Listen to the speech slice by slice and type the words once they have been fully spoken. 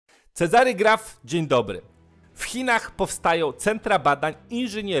Cezary Graf, dzień dobry. W Chinach powstają centra badań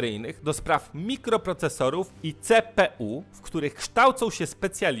inżynieryjnych do spraw mikroprocesorów i CPU, w których kształcą się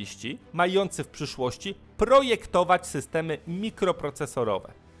specjaliści mający w przyszłości projektować systemy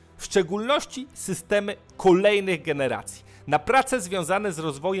mikroprocesorowe. W szczególności systemy kolejnych generacji. Na prace związane z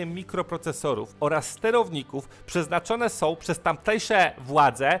rozwojem mikroprocesorów oraz sterowników przeznaczone są przez tamtejsze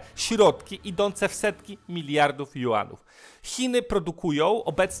władze środki idące w setki miliardów juanów. Chiny produkują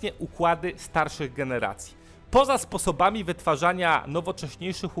obecnie układy starszych generacji. Poza sposobami wytwarzania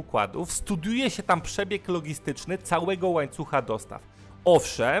nowocześniejszych układów studiuje się tam przebieg logistyczny całego łańcucha dostaw.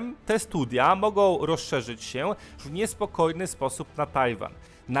 Owszem, te studia mogą rozszerzyć się w niespokojny sposób na Tajwan.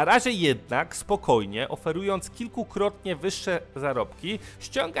 Na razie jednak spokojnie, oferując kilkukrotnie wyższe zarobki,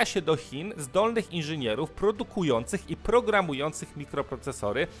 ściąga się do Chin zdolnych inżynierów produkujących i programujących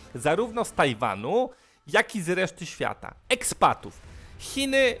mikroprocesory zarówno z Tajwanu, jak i z reszty świata. Ekspatów.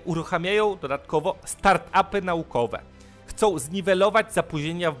 Chiny uruchamiają dodatkowo start-upy naukowe. Chcą zniwelować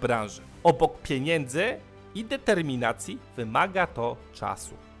zapóźnienia w branży. Obok pieniędzy i determinacji wymaga to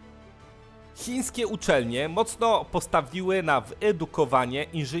czasu. Chińskie uczelnie mocno postawiły na wyedukowanie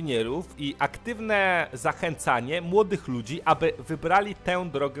inżynierów i aktywne zachęcanie młodych ludzi, aby wybrali tę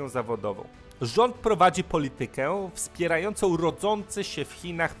drogę zawodową. Rząd prowadzi politykę wspierającą rodzący się w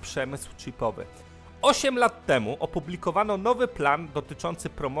Chinach przemysł chipowy. 8 lat temu opublikowano nowy plan dotyczący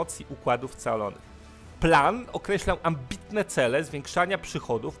promocji układów scalonych. Plan określał ambitne cele zwiększania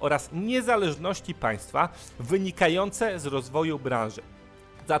przychodów oraz niezależności państwa wynikające z rozwoju branży.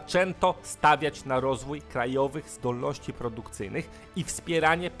 Zaczęto stawiać na rozwój krajowych zdolności produkcyjnych i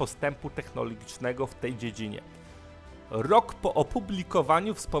wspieranie postępu technologicznego w tej dziedzinie. Rok po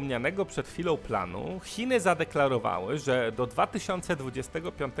opublikowaniu wspomnianego przed chwilą planu, Chiny zadeklarowały, że do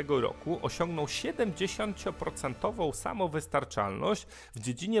 2025 roku osiągną 70% samowystarczalność w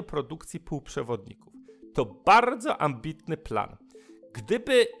dziedzinie produkcji półprzewodników. To bardzo ambitny plan.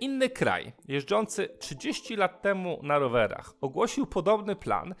 Gdyby inny kraj, jeżdżący 30 lat temu na rowerach, ogłosił podobny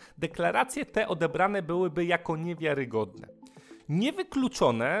plan, deklaracje te odebrane byłyby jako niewiarygodne.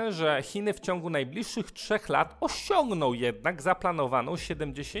 Niewykluczone, że Chiny w ciągu najbliższych 3 lat osiągną jednak zaplanowaną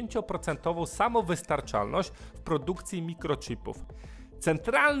 70% samowystarczalność w produkcji microchipów.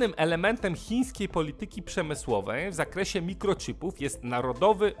 Centralnym elementem chińskiej polityki przemysłowej w zakresie microchipów jest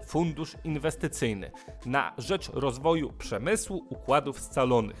Narodowy Fundusz Inwestycyjny na rzecz rozwoju przemysłu układów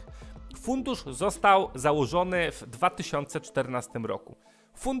scalonych. Fundusz został założony w 2014 roku.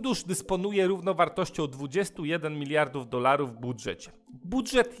 Fundusz dysponuje równowartością 21 miliardów dolarów w budżecie.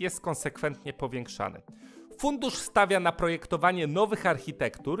 Budżet jest konsekwentnie powiększany. Fundusz stawia na projektowanie nowych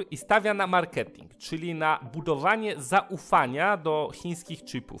architektur i stawia na marketing, czyli na budowanie zaufania do chińskich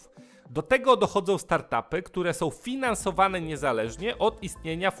chipów. Do tego dochodzą startupy, które są finansowane niezależnie od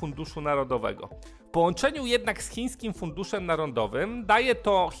istnienia Funduszu Narodowego. W połączeniu jednak z Chińskim Funduszem Narodowym daje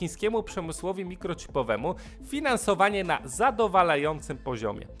to chińskiemu przemysłowi mikrochipowemu finansowanie na zadowalającym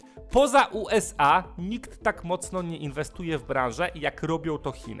poziomie. Poza USA nikt tak mocno nie inwestuje w branżę, jak robią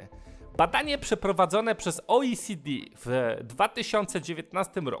to Chiny. Badanie przeprowadzone przez OECD w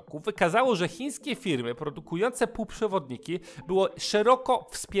 2019 roku wykazało, że chińskie firmy produkujące półprzewodniki były szeroko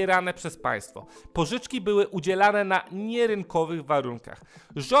wspierane przez państwo. Pożyczki były udzielane na nierynkowych warunkach.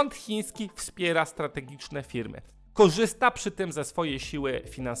 Rząd chiński wspiera strategiczne firmy. Korzysta przy tym ze swojej siły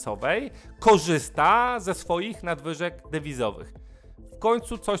finansowej, korzysta ze swoich nadwyżek dewizowych. W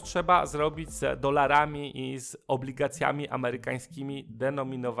końcu coś trzeba zrobić z dolarami i z obligacjami amerykańskimi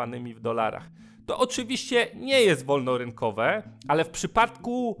denominowanymi w dolarach. To oczywiście nie jest wolnorynkowe, ale w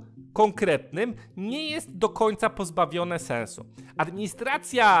przypadku konkretnym nie jest do końca pozbawione sensu.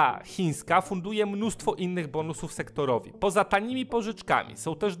 Administracja chińska funduje mnóstwo innych bonusów sektorowi. Poza tanimi pożyczkami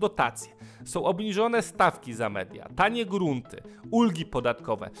są też dotacje, są obniżone stawki za media, tanie grunty, ulgi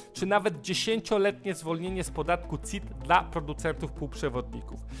podatkowe, czy nawet 10-letnie zwolnienie z podatku CIT dla producentów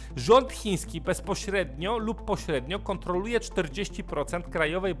półprzewodników. Rząd chiński bezpośrednio lub pośrednio kontroluje 40%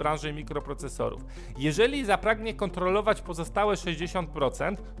 krajowej branży mikroprocesorów. Jeżeli zapragnie kontrolować pozostałe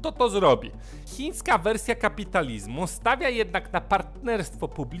 60%, to zrobi. Chińska wersja kapitalizmu stawia jednak na partnerstwo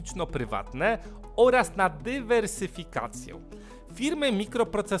publiczno-prywatne oraz na dywersyfikację. Firmy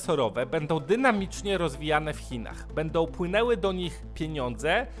mikroprocesorowe będą dynamicznie rozwijane w Chinach. Będą płynęły do nich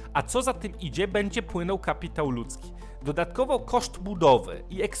pieniądze, a co za tym idzie, będzie płynął kapitał ludzki. Dodatkowo koszt budowy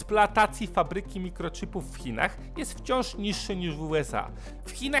i eksploatacji fabryki mikrochipów w Chinach jest wciąż niższy niż w USA.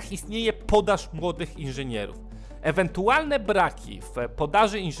 W Chinach istnieje podaż młodych inżynierów. Ewentualne braki w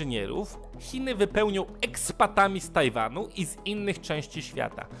podaży inżynierów Chiny wypełnią ekspatami z Tajwanu i z innych części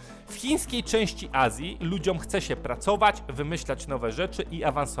świata. W chińskiej części Azji ludziom chce się pracować, wymyślać nowe rzeczy i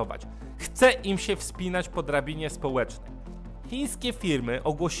awansować. Chce im się wspinać po drabinie społecznej. Chińskie firmy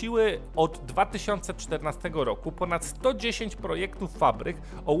ogłosiły od 2014 roku ponad 110 projektów fabryk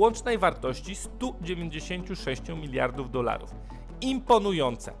o łącznej wartości 196 miliardów dolarów.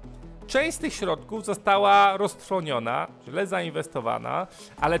 Imponujące. Część z tych środków została roztrwoniona, źle zainwestowana,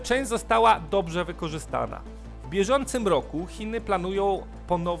 ale część została dobrze wykorzystana. W bieżącym roku Chiny planują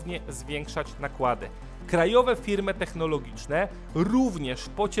ponownie zwiększać nakłady. Krajowe firmy technologiczne również w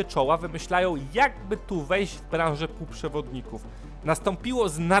pocie czoła wymyślają, jakby tu wejść w branżę półprzewodników. Nastąpiło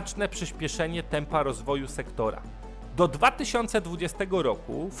znaczne przyspieszenie tempa rozwoju sektora. Do 2020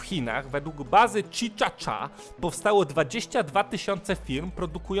 roku w Chinach według bazy Chichacha powstało 22 000 firm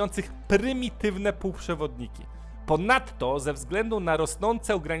produkujących prymitywne półprzewodniki. Ponadto, ze względu na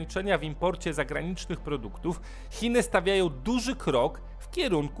rosnące ograniczenia w imporcie zagranicznych produktów, Chiny stawiają duży krok w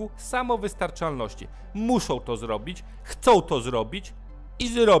kierunku samowystarczalności. Muszą to zrobić, chcą to zrobić i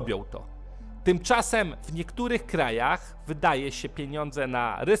zrobią to. Tymczasem w niektórych krajach wydaje się pieniądze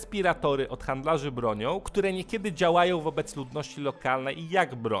na respiratory od handlarzy bronią, które niekiedy działają wobec ludności lokalnej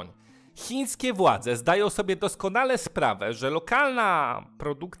jak broń. Chińskie władze zdają sobie doskonale sprawę, że lokalna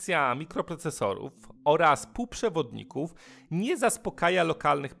produkcja mikroprocesorów oraz półprzewodników nie zaspokaja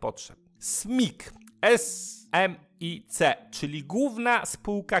lokalnych potrzeb. SMIC, czyli główna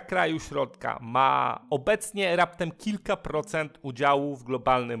spółka kraju środka, ma obecnie raptem kilka procent udziału w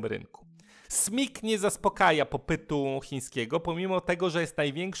globalnym rynku. SMIC nie zaspokaja popytu chińskiego, pomimo tego, że jest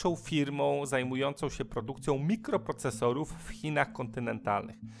największą firmą zajmującą się produkcją mikroprocesorów w Chinach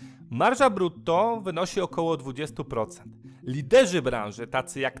kontynentalnych. Marża brutto wynosi około 20%. Liderzy branży,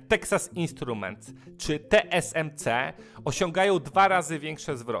 tacy jak Texas Instruments czy TSMC, osiągają 2 razy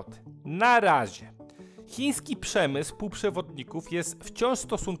większe zwroty. Na razie. Chiński przemysł półprzewodników jest wciąż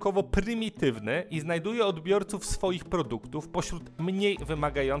stosunkowo prymitywny i znajduje odbiorców swoich produktów pośród mniej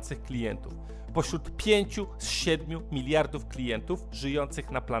wymagających klientów. Pośród 5 z 7 miliardów klientów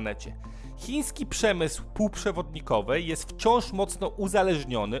żyjących na planecie. Chiński przemysł półprzewodnikowy jest wciąż mocno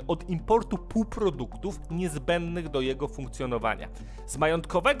uzależniony od importu półproduktów niezbędnych do jego funkcjonowania. Z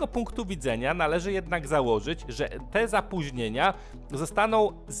majątkowego punktu widzenia należy jednak założyć, że te zapóźnienia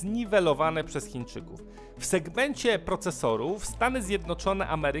zostaną zniwelowane przez Chińczyków. W segmencie procesorów Stany Zjednoczone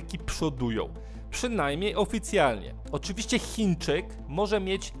Ameryki przodują. Przynajmniej oficjalnie. Oczywiście Chińczyk może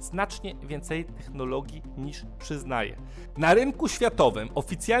mieć znacznie więcej technologii niż przyznaje. Na rynku światowym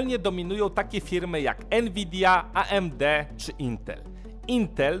oficjalnie dominują takie firmy jak Nvidia, AMD czy Intel.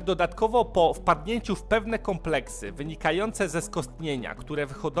 Intel dodatkowo po wpadnięciu w pewne kompleksy wynikające ze skostnienia, które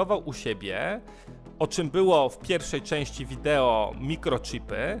wyhodował u siebie, o czym było w pierwszej części wideo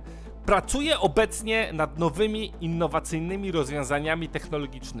microchipy, pracuje obecnie nad nowymi, innowacyjnymi rozwiązaniami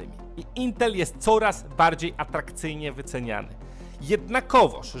technologicznymi i Intel jest coraz bardziej atrakcyjnie wyceniany.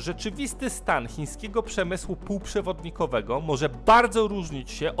 Jednakowoż rzeczywisty stan chińskiego przemysłu półprzewodnikowego może bardzo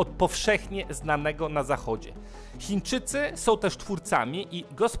różnić się od powszechnie znanego na Zachodzie. Chińczycy są też twórcami i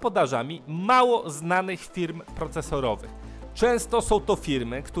gospodarzami mało znanych firm procesorowych. Często są to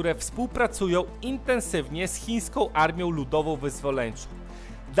firmy, które współpracują intensywnie z chińską armią ludową wyzwoleńczą.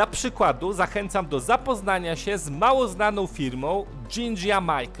 Dla przykładu zachęcam do zapoznania się z mało znaną firmą Jinja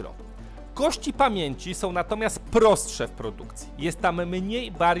Micro. Kości pamięci są natomiast prostsze w produkcji. Jest tam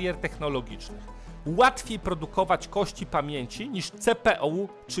mniej barier technologicznych. Łatwiej produkować kości pamięci niż CPU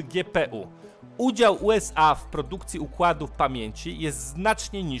czy GPU. Udział USA w produkcji układów pamięci jest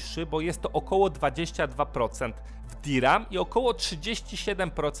znacznie niższy, bo jest to około 22% w DRAM i około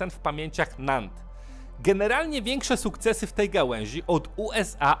 37% w pamięciach NAND. Generalnie większe sukcesy w tej gałęzi od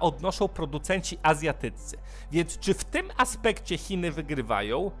USA odnoszą producenci azjatyccy. Więc czy w tym aspekcie Chiny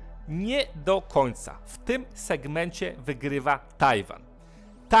wygrywają? Nie do końca. W tym segmencie wygrywa Tajwan.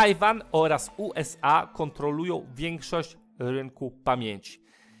 Tajwan oraz USA kontrolują większość rynku pamięci.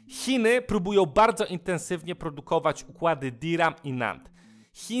 Chiny próbują bardzo intensywnie produkować układy DRAM i NAND.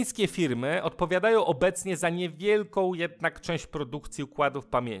 Chińskie firmy odpowiadają obecnie za niewielką jednak część produkcji układów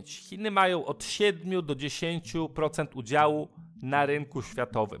pamięci. Chiny mają od 7 do 10% udziału na rynku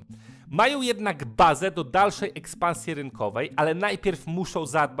światowym. Mają jednak bazę do dalszej ekspansji rynkowej, ale najpierw muszą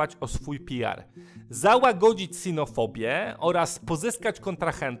zadbać o swój PR. Załagodzić ksenofobię oraz pozyskać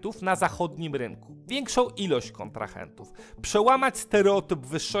kontrahentów na zachodnim rynku. Większą ilość kontrahentów. Przełamać stereotyp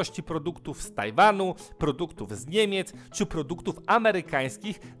wyższości produktów z Tajwanu, produktów z Niemiec czy produktów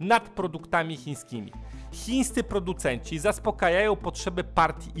amerykańskich nad produktami chińskimi. Chińscy producenci zaspokajają potrzeby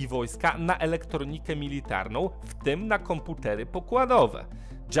partii i wojska na elektronikę militarną, w tym na komputery pokładowe.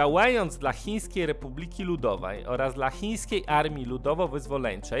 Działając dla Chińskiej Republiki Ludowej oraz dla Chińskiej Armii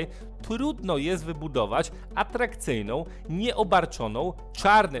Ludowo-Wyzwoleńczej, trudno jest wybudować atrakcyjną, nieobarczoną,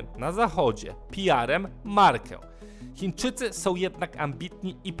 czarnym na zachodzie PR-em markę. Chińczycy są jednak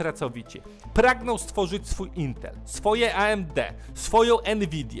ambitni i pracowici. Pragną stworzyć swój Intel, swoje AMD, swoją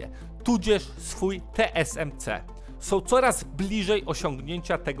Nvidię, tudzież swój TSMC. Są coraz bliżej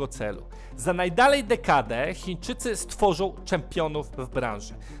osiągnięcia tego celu. Za najdalej dekadę Chińczycy stworzą czempionów w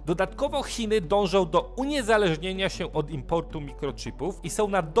branży. Dodatkowo Chiny dążą do uniezależnienia się od importu microchipów i są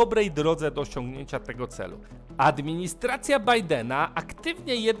na dobrej drodze do osiągnięcia tego celu. Administracja Bidena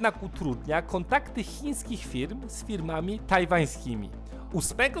aktywnie jednak utrudnia kontakty chińskich firm z firmami tajwańskimi.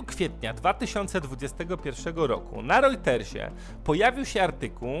 8 kwietnia 2021 roku na Reutersie pojawił się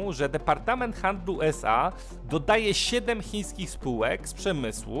artykuł, że Departament Handlu USA dodaje 7 chińskich spółek z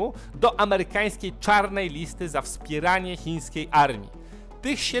przemysłu do amerykańskiej czarnej listy za wspieranie chińskiej armii.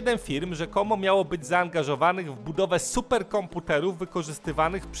 Tych 7 firm rzekomo miało być zaangażowanych w budowę superkomputerów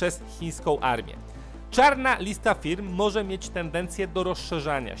wykorzystywanych przez chińską armię. Czarna lista firm może mieć tendencję do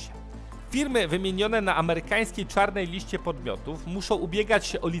rozszerzania się. Firmy wymienione na amerykańskiej czarnej liście podmiotów muszą ubiegać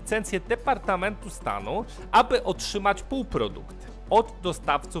się o licencję Departamentu Stanu, aby otrzymać półprodukty od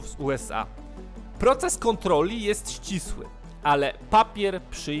dostawców z USA. Proces kontroli jest ścisły, ale papier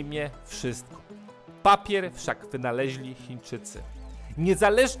przyjmie wszystko. Papier wszak wynaleźli Chińczycy.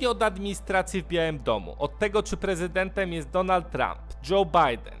 Niezależnie od administracji w Białym Domu, od tego czy prezydentem jest Donald Trump, Joe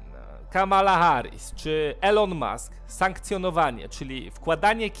Biden, Kamala Harris czy Elon Musk, sankcjonowanie, czyli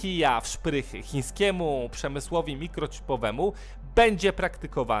wkładanie kija w szprychy chińskiemu przemysłowi mikrochipowemu, będzie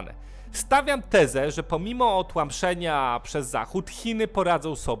praktykowane. Stawiam tezę, że pomimo otłamszenia przez Zachód, Chiny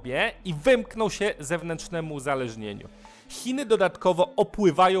poradzą sobie i wymkną się zewnętrznemu uzależnieniu. Chiny dodatkowo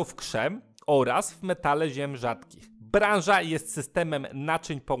opływają w krzem oraz w metale ziem rzadkich. Branża jest systemem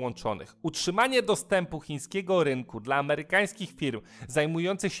naczyń połączonych. Utrzymanie dostępu chińskiego rynku dla amerykańskich firm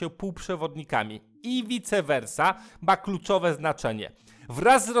zajmujących się półprzewodnikami i vice versa ma kluczowe znaczenie.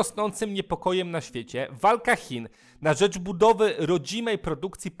 Wraz z rosnącym niepokojem na świecie, walka Chin na rzecz budowy rodzimej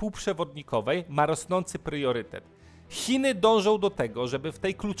produkcji półprzewodnikowej ma rosnący priorytet. Chiny dążą do tego, żeby w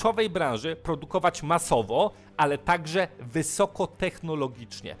tej kluczowej branży produkować masowo, ale także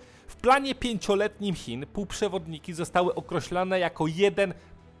wysokotechnologicznie. W planie 5-letnim Chin półprzewodniki zostały określone jako jeden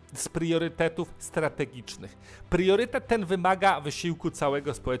z priorytetów strategicznych. Priorytet ten wymaga wysiłku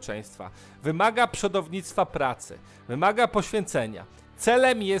całego społeczeństwa, wymaga przodownictwa pracy, wymaga poświęcenia.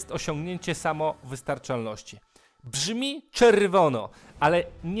 Celem jest osiągnięcie samowystarczalności. Brzmi czerwono, ale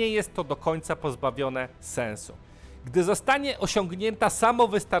nie jest to do końca pozbawione sensu. Gdy zostanie osiągnięta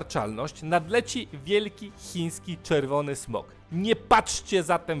samowystarczalność, nadleci wielki chiński czerwony smok. Nie patrzcie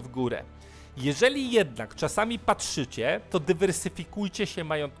zatem w górę. Jeżeli jednak czasami patrzycie, to dywersyfikujcie się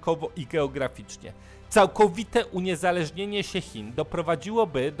majątkowo i geograficznie. Całkowite uniezależnienie się Chin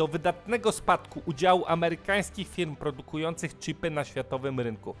doprowadziłoby do wydatnego spadku udziału amerykańskich firm produkujących chipy na światowym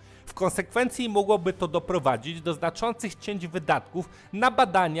rynku. W konsekwencji mogłoby to doprowadzić do znaczących cięć wydatków na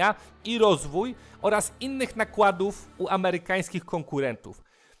badania i rozwój oraz innych nakładów u amerykańskich konkurentów.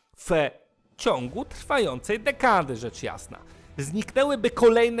 W ciągu trwającej dekady, rzecz jasna. Zniknęłyby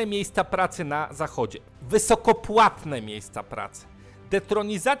kolejne miejsca pracy na zachodzie, wysokopłatne miejsca pracy.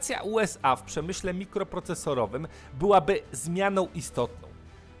 Detronizacja USA w przemyśle mikroprocesorowym byłaby zmianą istotną.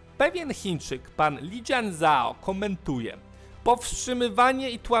 Pewien Chińczyk, pan Li Jianzhao, komentuje: powstrzymywanie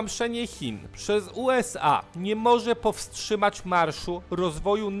i tłamszenie Chin przez USA nie może powstrzymać marszu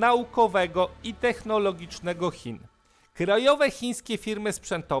rozwoju naukowego i technologicznego Chin. Krajowe chińskie firmy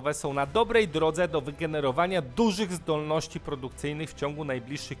sprzętowe są na dobrej drodze do wygenerowania dużych zdolności produkcyjnych w ciągu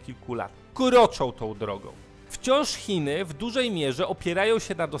najbliższych kilku lat. Kroczą tą drogą. Wciąż Chiny w dużej mierze opierają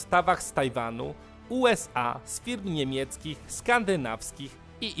się na dostawach z Tajwanu, USA, z firm niemieckich, skandynawskich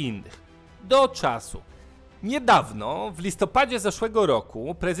i innych. Do czasu. Niedawno, w listopadzie zeszłego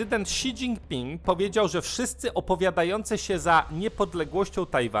roku, prezydent Xi Jinping powiedział, że wszyscy opowiadający się za niepodległością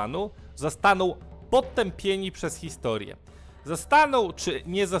Tajwanu zostaną potępieni przez historię. Zostaną czy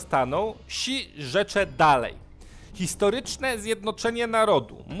nie zostaną, Xi rzecze dalej. Historyczne zjednoczenie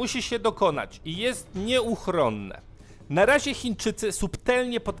narodu musi się dokonać i jest nieuchronne. Na razie Chińczycy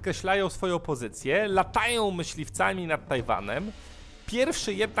subtelnie podkreślają swoją pozycję, latają myśliwcami nad Tajwanem.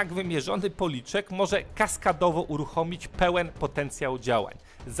 Pierwszy jednak wymierzony policzek może kaskadowo uruchomić pełen potencjał działań.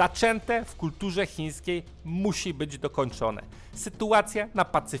 Zaczęte w kulturze chińskiej musi być dokończone. Sytuacja na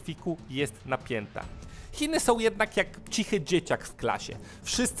Pacyfiku jest napięta. Chiny są jednak jak cichy dzieciak w klasie.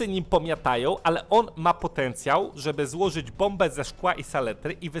 Wszyscy nim pomiatają, ale on ma potencjał, żeby złożyć bombę ze szkła i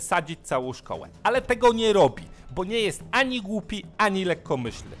saletry i wysadzić całą szkołę. Ale tego nie robi, bo nie jest ani głupi, ani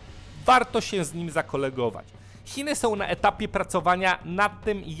lekkomyślny. Warto się z nim zakolegować. Chiny są na etapie pracowania nad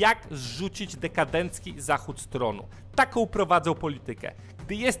tym, jak zrzucić dekadencki zachód z tronu. Taką prowadzą politykę.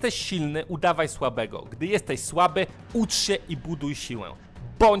 Gdy jesteś silny, udawaj słabego. Gdy jesteś słaby, ucz się i buduj siłę.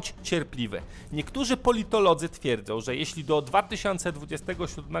 Bądź cierpliwy. Niektórzy politolodzy twierdzą, że jeśli do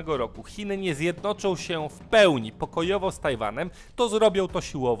 2027 roku Chiny nie zjednoczą się w pełni pokojowo z Tajwanem, to zrobią to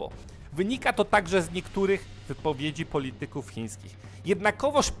siłowo. Wynika to także z niektórych wypowiedzi polityków chińskich.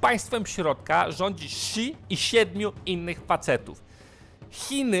 Jednakowoż państwem środka rządzi Xi i 7 innych facetów.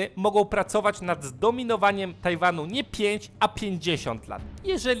 Chiny mogą pracować nad zdominowaniem Tajwanu nie 5, a 50 lat,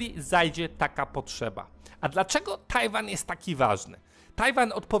 jeżeli zajdzie taka potrzeba. A dlaczego Tajwan jest taki ważny?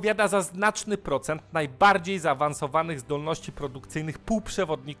 Tajwan odpowiada za znaczny procent najbardziej zaawansowanych zdolności produkcyjnych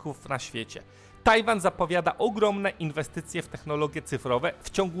półprzewodników na świecie. Tajwan zapowiada ogromne inwestycje w technologie cyfrowe w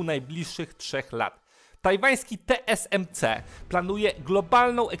ciągu najbliższych 3 lat. Tajwański TSMC planuje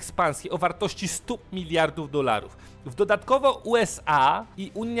globalną ekspansję o wartości 100 miliardów dolarów. Dodatkowo USA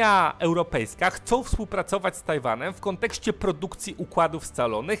i Unia Europejska chcą współpracować z Tajwanem w kontekście produkcji układów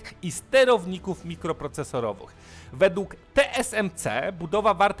scalonych i sterowników mikroprocesorowych. Według TSMC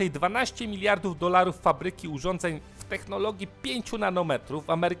budowa wartej 12 miliardów dolarów fabryki urządzeń w technologii 5 nanometrów w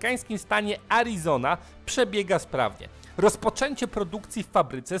amerykańskim stanie Arizona przebiega sprawnie. Rozpoczęcie produkcji w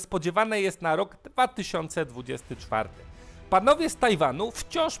fabryce spodziewane jest na rok 2024. Panowie z Tajwanu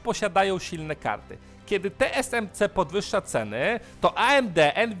wciąż posiadają silne karty. Kiedy TSMC podwyższa ceny, to AMD,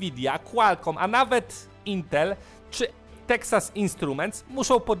 Nvidia, Qualcomm, a nawet Intel czy Texas Instruments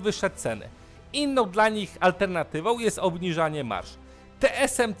muszą podwyższać ceny. Inną dla nich alternatywą jest obniżanie marż.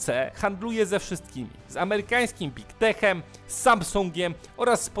 TSMC handluje ze wszystkimi, z amerykańskim Big Techem, z Samsungiem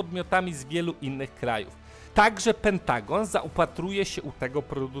oraz z podmiotami z wielu innych krajów. Także Pentagon zaopatruje się u tego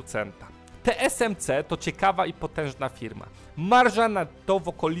producenta. TSMC to ciekawa i potężna firma. Marża netto w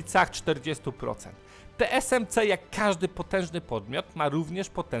okolicach 40%. TSMC, jak każdy potężny podmiot, ma również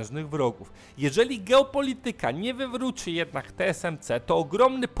potężnych wrogów. Jeżeli geopolityka nie wywróci jednak TSMC, to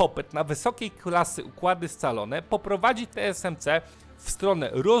ogromny popyt na wysokiej klasy układy scalone poprowadzi TSMC w stronę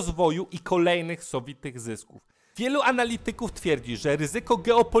rozwoju i kolejnych sowitych zysków. Wielu analityków twierdzi, że ryzyko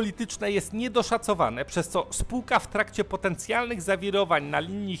geopolityczne jest niedoszacowane, przez co spółka w trakcie potencjalnych zawirowań na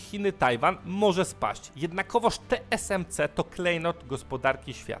linii Chiny-Tajwan może spaść. Jednakowoż TSMC to klejnot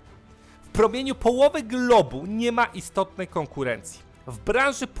gospodarki świata. W promieniu połowy globu nie ma istotnej konkurencji. W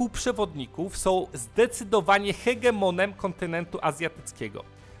branży półprzewodników są zdecydowanie hegemonem kontynentu azjatyckiego.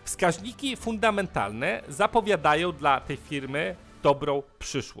 Wskaźniki fundamentalne zapowiadają dla tej firmy dobrą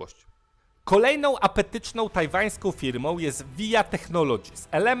przyszłość. Kolejną apetyczną tajwańską firmą jest VIA Technologies,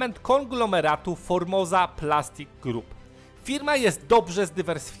 element konglomeratu Formosa Plastic Group. Firma jest dobrze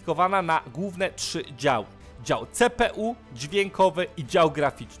zdywersyfikowana na główne 3 działy. Dział CPU, dźwiękowy i dział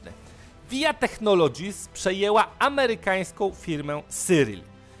graficzny. VIA Technologies przejęła amerykańską firmę Cyril.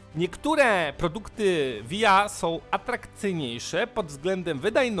 Niektóre produkty VIA są atrakcyjniejsze pod względem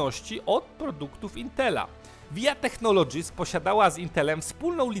wydajności od produktów Intela. VIA Technologies posiadała z Intelem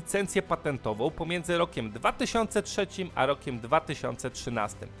wspólną licencję patentową pomiędzy rokiem 2003 a rokiem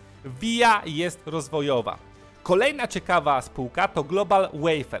 2013. VIA jest rozwojowa. Kolejna ciekawa spółka to Global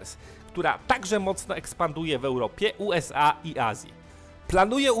Wafers, która także mocno ekspanduje w Europie, USA i Azji.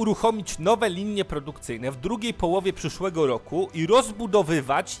 Planuje uruchomić nowe linie produkcyjne w drugiej połowie przyszłego roku i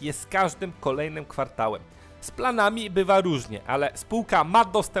rozbudowywać je z każdym kolejnym kwartałem. Z planami bywa różnie, ale spółka ma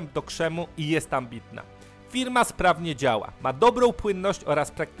dostęp do krzemu i jest ambitna. Firma sprawnie działa, ma dobrą płynność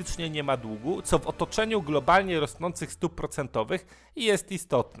oraz praktycznie nie ma długu, co w otoczeniu globalnie rosnących stóp procentowych jest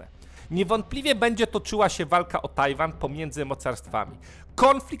istotne. Niewątpliwie będzie toczyła się walka o Tajwan pomiędzy mocarstwami.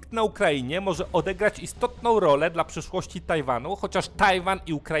 Konflikt na Ukrainie może odegrać istotną rolę dla przyszłości Tajwanu, chociaż Tajwan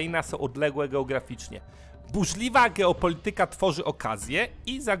i Ukraina są odległe geograficznie. Burzliwa geopolityka tworzy okazje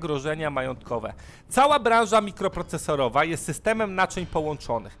i zagrożenia majątkowe. Cała branża mikroprocesorowa jest systemem naczyń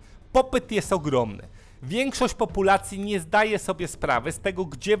połączonych. Popyt jest ogromny. Większość populacji nie zdaje sobie sprawy z tego,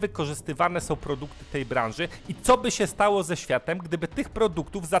 gdzie wykorzystywane są produkty tej branży i co by się stało ze światem, gdyby tych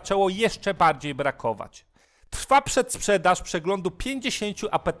produktów zaczęło jeszcze bardziej brakować. Trwa przedsprzedaż przeglądu 50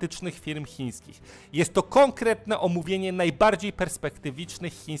 apetycznych firm chińskich. Jest to konkretne omówienie najbardziej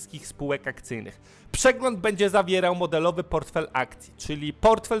perspektywicznych chińskich spółek akcyjnych. Przegląd będzie zawierał modelowy portfel akcji, czyli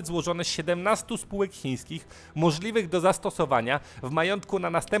portfel złożony z 17 spółek chińskich możliwych do zastosowania w majątku na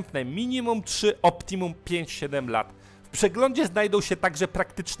następne minimum 3, optimum 5-7 lat. W przeglądzie znajdą się także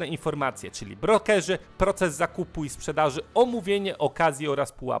praktyczne informacje, czyli brokerzy, proces zakupu i sprzedaży, omówienie okazji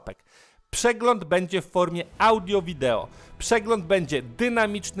oraz pułapek. Przegląd będzie w formie audio-wideo. Przegląd będzie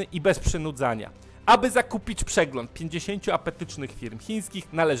dynamiczny i bez przynudzania. Aby zakupić przegląd 50 apetycznych firm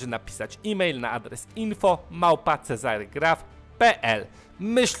chińskich, należy napisać e-mail na adres info@cezarygraf.pl.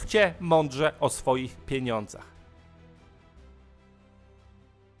 Myślcie mądrze o swoich pieniądzach.